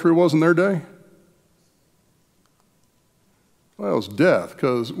for adultery was in their day? Well, it was death,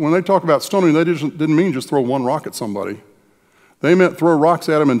 because when they talk about stoning, they didn't mean just throw one rock at somebody. They meant throw rocks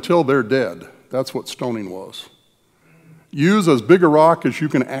at them until they're dead. That's what stoning was. Use as big a rock as you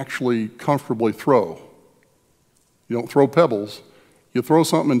can actually comfortably throw. You don't throw pebbles. You throw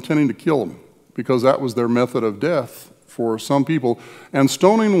something intending to kill them, because that was their method of death for some people. And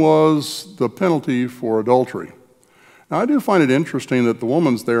stoning was the penalty for adultery. Now, I do find it interesting that the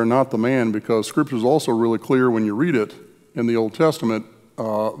woman's there, not the man, because Scripture is also really clear when you read it in the Old Testament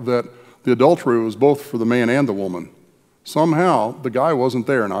that the adultery was both for the man and the woman. Somehow, the guy wasn't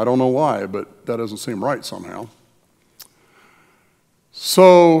there, and I don't know why, but that doesn't seem right somehow.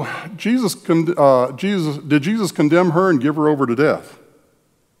 So, did Jesus condemn her and give her over to death?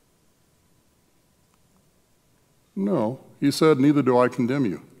 No. He said, "Neither do I condemn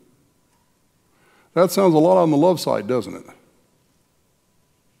you." That sounds a lot on the love side, doesn't it?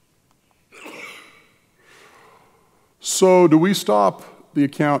 So, do we stop the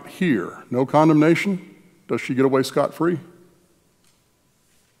account here? No condemnation? Does she get away scot-free?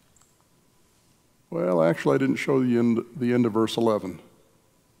 Well, actually, I didn't show the end of verse 11.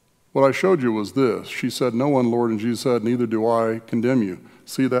 What I showed you was this. She said, "No one, Lord," and Jesus said, "Neither do I condemn you."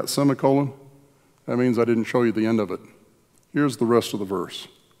 See that semicolon? That means I didn't show you the end of it. Here's the rest of the verse.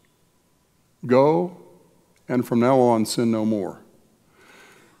 "Go, and from now on sin no more."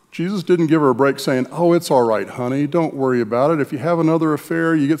 Jesus didn't give her a break saying, oh, it's all right, honey, don't worry about it. If you have another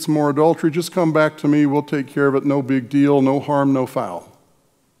affair, you get some more adultery, just come back to me, we'll take care of it, no big deal, no harm, no foul.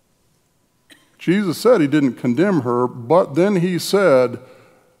 Jesus said he didn't condemn her, but then he said,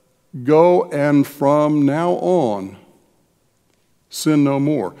 go and from now on, sin no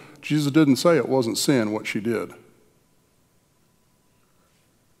more. Jesus didn't say it wasn't sin what she did.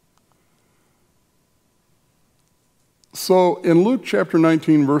 So in Luke chapter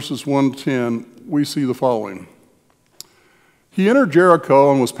 19, verses 1 to 10, we see the following. He entered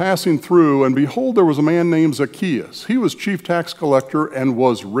Jericho and was passing through, and behold, there was a man named Zacchaeus. He was chief tax collector and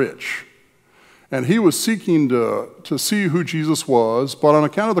was rich. And he was seeking to see who Jesus was, but on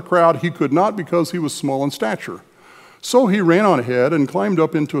account of the crowd, he could not because he was small in stature. So he ran on ahead and climbed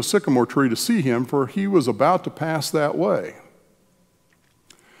up into a sycamore tree to see him, for he was about to pass that way.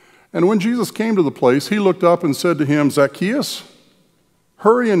 And when Jesus came to the place, he looked up and said to him, Zacchaeus,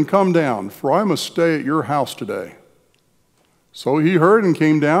 hurry and come down, for I must stay at your house today. So he hurried and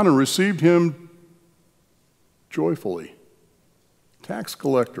came down and received him joyfully. Tax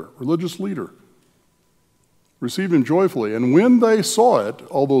collector, religious leader, received him joyfully. And when they saw it,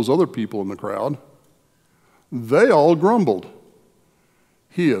 all those other people in the crowd, they all grumbled.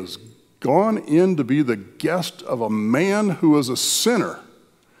 He has gone in to be the guest of a man who is a sinner.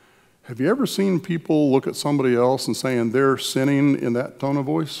 Have you ever seen people look at somebody else and saying they're sinning in that tone of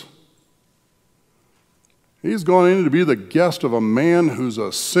voice? He's gone in to be the guest of a man who's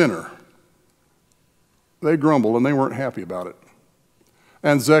a sinner. They grumbled and they weren't happy about it.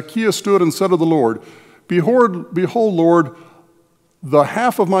 And Zacchaeus stood and said to the Lord, Behold, Lord, the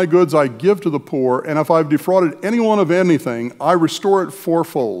half of my goods I give to the poor, and if I've defrauded anyone of anything, I restore it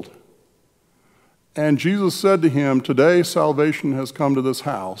fourfold. And Jesus said to him, Today salvation has come to this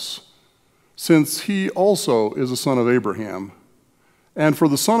house, since he also is a son of Abraham. And for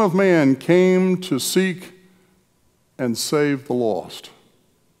the Son of Man came to seek and save the lost.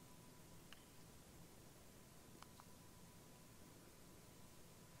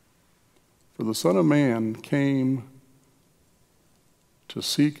 For the Son of Man came to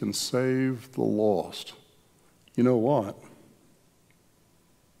seek and save the lost. You know what?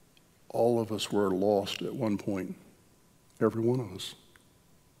 All of us were lost at one point. Every one of us.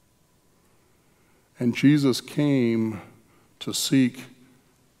 And Jesus came to seek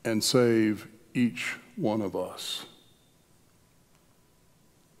and save each one of us.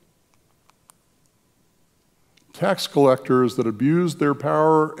 Tax collectors that abused their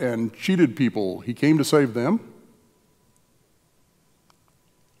power and cheated people, he came to save them.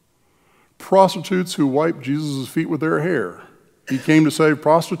 Prostitutes who wiped Jesus' feet with their hair, he came to save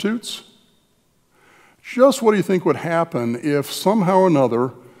prostitutes. Just what do you think would happen if somehow or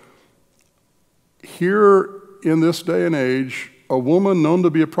another, here in this day and age, a woman known to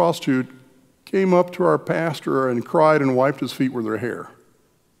be a prostitute came up to our pastor and cried and wiped his feet with her hair?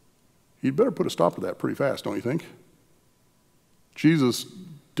 You'd better put a stop to that pretty fast, don't you think? Jesus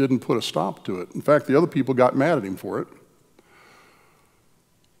didn't put a stop to it. In fact, the other people got mad at him for it.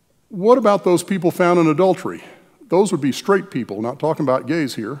 What about those people found in adultery? Those would be straight people, not talking about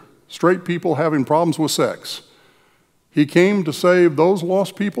gays here. Straight people having problems with sex. He came to save those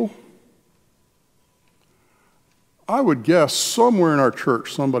lost people? I would guess somewhere in our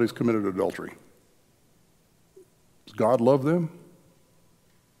church somebody's committed adultery. Does God love them?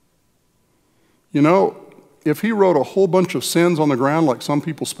 You know, if he wrote a whole bunch of sins on the ground like some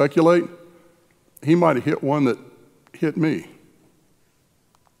people speculate, he might have hit one that hit me.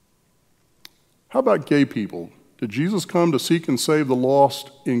 How about gay people? Did Jesus come to seek and save the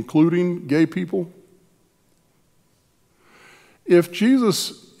lost, including gay people? If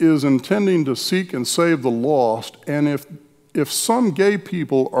Jesus is intending to seek and save the lost, and if some gay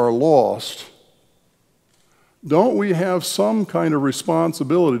people are lost, don't we have some kind of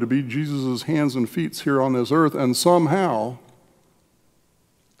responsibility to be Jesus' hands and feet here on this earth and somehow,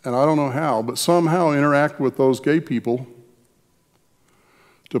 and I don't know how, but somehow interact with those gay people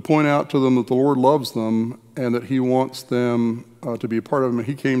to point out to them that the Lord loves them and that he wants them to be a part of him, and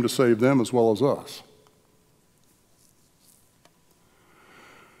he came to save them as well as us.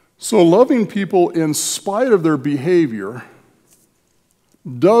 So loving people in spite of their behavior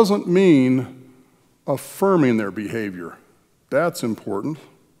doesn't mean affirming their behavior. That's important.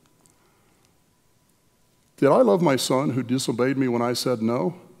 Did I love my son who disobeyed me when I said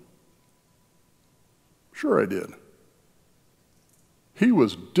no? Sure I did. He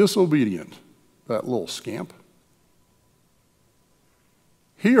was disobedient, that little scamp.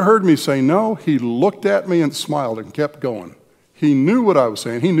 He heard me say no, he looked at me and smiled and kept going. He knew what I was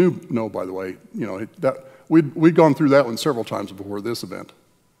saying. He knew no, by the way. You know, that we'd gone through that one several times before this event.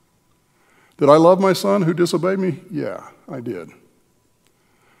 Did I love my son who disobeyed me? Yeah, I did.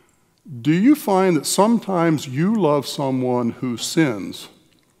 Do you find that sometimes you love someone who sins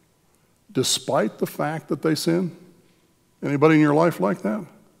despite the fact that they sin? Anybody in your life like that?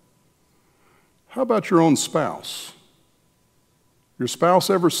 How about your own spouse? Your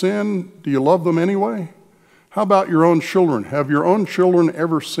spouse ever sinned? Do you love them anyway? How about your own children? Have your own children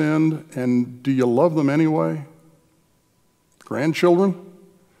ever sinned, and do you love them anyway? Grandchildren?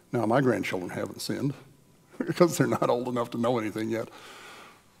 Now, my grandchildren haven't sinned because they're not old enough to know anything yet.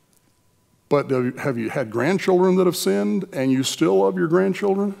 But have you had grandchildren that have sinned, and you still love your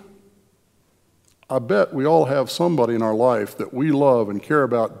grandchildren? I bet we all have somebody in our life that we love and care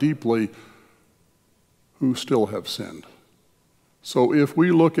about deeply who still have sinned. So if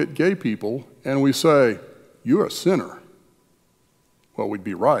we look at gay people and we say, "You're a sinner," well, we'd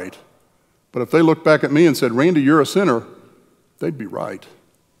be right. But if they looked back at me and said, "Randy, you're a sinner," they'd be right.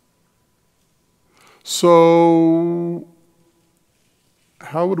 So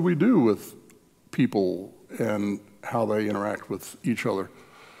how would we do with people and how they interact with each other?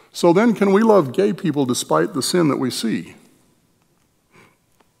 So then, can we love gay people despite the sin that we see?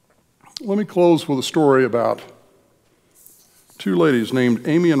 Let me close with a story about two ladies named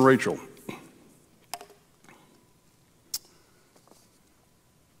Amy and Rachel.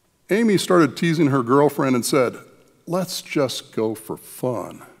 Amy started teasing her girlfriend and said, "Let's just go for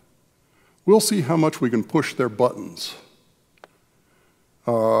fun. We'll see how much we can push their buttons."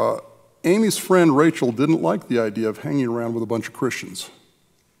 Amy's friend Rachel didn't like the idea of hanging around with a bunch of Christians.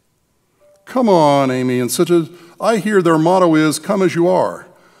 "Come on, Amy," insisted. "I hear their motto is, 'Come as you are.'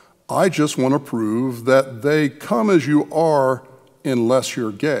 I just want to prove that they come as you are unless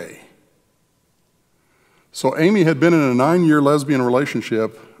you're gay." So Amy had been in a 9-year lesbian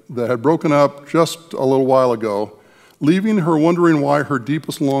relationship that had broken up just a little while ago, leaving her wondering why her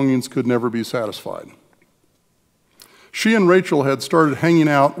deepest longings could never be satisfied. She and Rachel had started hanging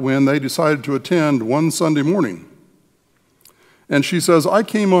out when they decided to attend one Sunday morning. And she says, "I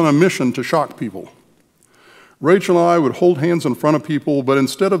came on a mission to shock people. Rachel and I would hold hands in front of people, but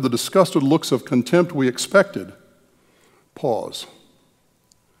instead of the disgusted looks of contempt we expected, pause.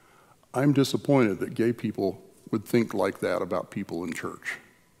 I'm disappointed that gay people would think like that about people in church,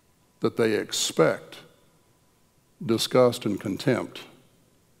 that they expect disgust and contempt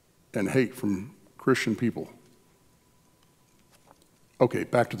and hate from Christian people." Okay,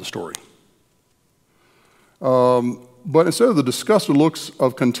 back to the story. But instead of the disgusted looks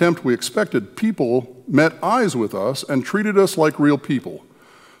of contempt we expected, people met eyes with us and treated us like real people.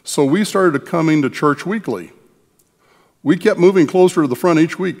 So we started coming to church weekly. We kept moving closer to the front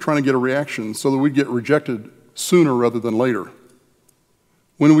each week, trying to get a reaction so that we'd get rejected sooner rather than later.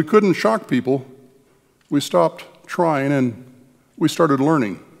 When we couldn't shock people, we stopped trying and we started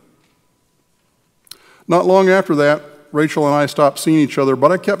learning. Not long after that, Rachel and I stopped seeing each other,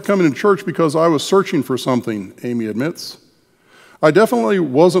 but I kept coming to church because I was searching for something, Amy admits. I definitely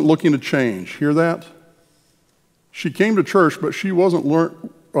wasn't looking to change. Hear that? She came to church, but she wasn't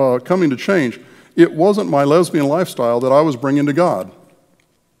coming to change. It wasn't my lesbian lifestyle that I was bringing to God.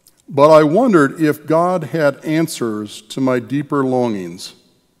 But I wondered if God had answers to my deeper longings.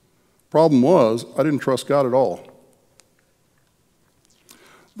 Problem was, I didn't trust God at all.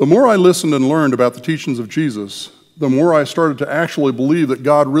 The more I listened and learned about the teachings of Jesus, the more I started to actually believe that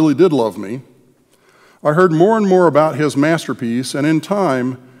God really did love me. I heard more and more about his masterpiece, and in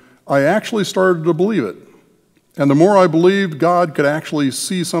time, I actually started to believe it. And the more I believed God could actually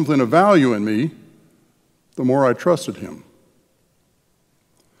see something of value in me, the more I trusted him.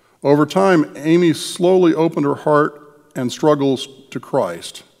 Over time, Amy slowly opened her heart and struggles to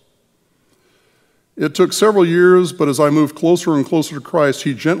Christ. It took several years, but as I moved closer and closer to Christ,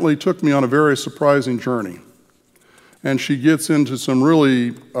 he gently took me on a very surprising journey. And she gets into some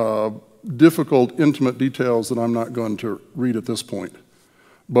really difficult, intimate details that I'm not going to read at this point.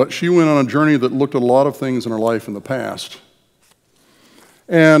 But she went on a journey that looked at a lot of things in her life in the past.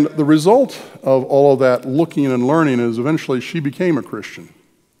 And the result of all of that looking and learning is eventually she became a Christian.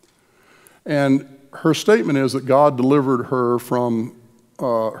 And her statement is that God delivered her from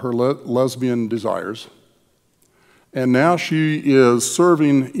her lesbian desires. And now she is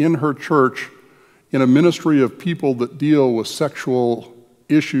serving in her church in a ministry of people that deal with sexual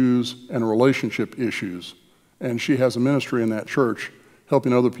issues and relationship issues. And she has a ministry in that church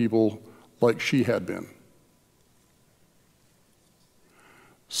helping other people like she had been.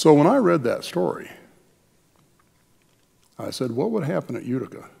 So when I read that story, I said, what would happen at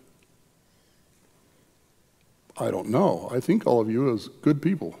Utica? I don't know. I think all of you is good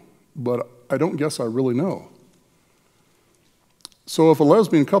people, but I don't guess I really know. So if a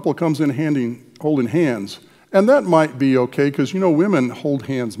lesbian couple comes in holding hands, and that might be okay because, women hold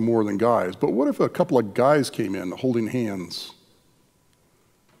hands more than guys, but what if a couple of guys came in holding hands?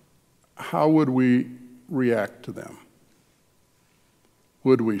 How would we react to them?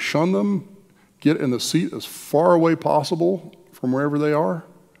 Would we shun them, get in the seat as far away possible from wherever they are?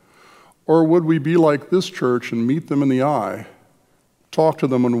 Or would we be like this church and meet them in the eye, talk to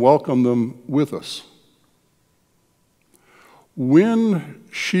them and welcome them with us? When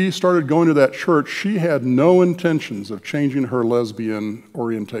she started going to that church, she had no intentions of changing her lesbian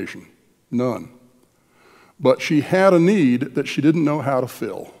orientation. None. But she had a need that she didn't know how to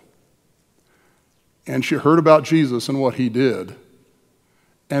fill. And she heard about Jesus and what he did,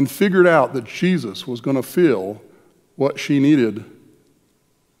 and figured out that Jesus was going to fill what she needed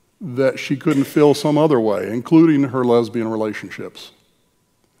that she couldn't fill some other way, including her lesbian relationships.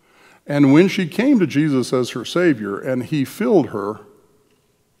 And when she came to Jesus as her Savior, and he filled her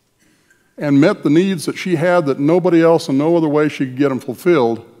and met the needs that she had that nobody else and no other way she could get them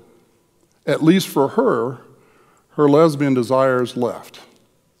fulfilled, at least for her, her lesbian desires left.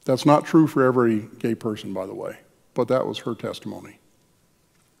 That's not true for every gay person, by the way, but that was her testimony.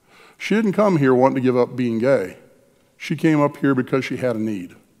 She didn't come here wanting to give up being gay. She came up here because she had a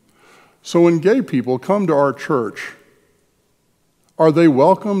need. So when gay people come to our church, are they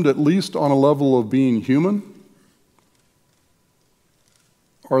welcomed at least on a level of being human?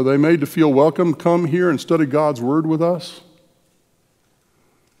 Are they made to feel welcome? Come here and study God's Word with us?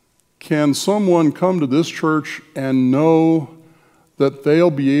 Can someone come to this church and know that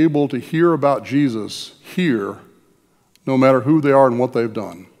they'll be able to hear about Jesus here, no matter who they are and what they've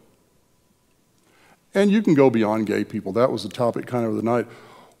done? And you can go beyond gay people. That was the topic kind of the night.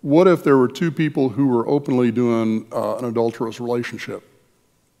 What if there were two people who were openly doing an adulterous relationship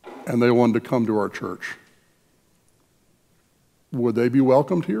and they wanted to come to our church? Would they be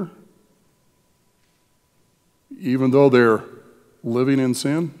welcomed here? Even though they're living in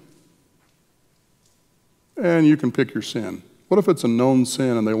sin? And you can pick your sin. What if it's a known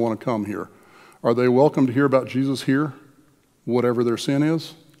sin and they want to come here? Are they welcome to hear about Jesus here, whatever their sin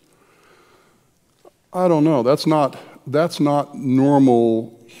is? I don't know. That's not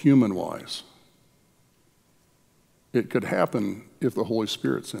normal human-wise. It could happen if the Holy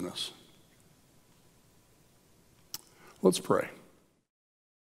Spirit's in us. Let's pray.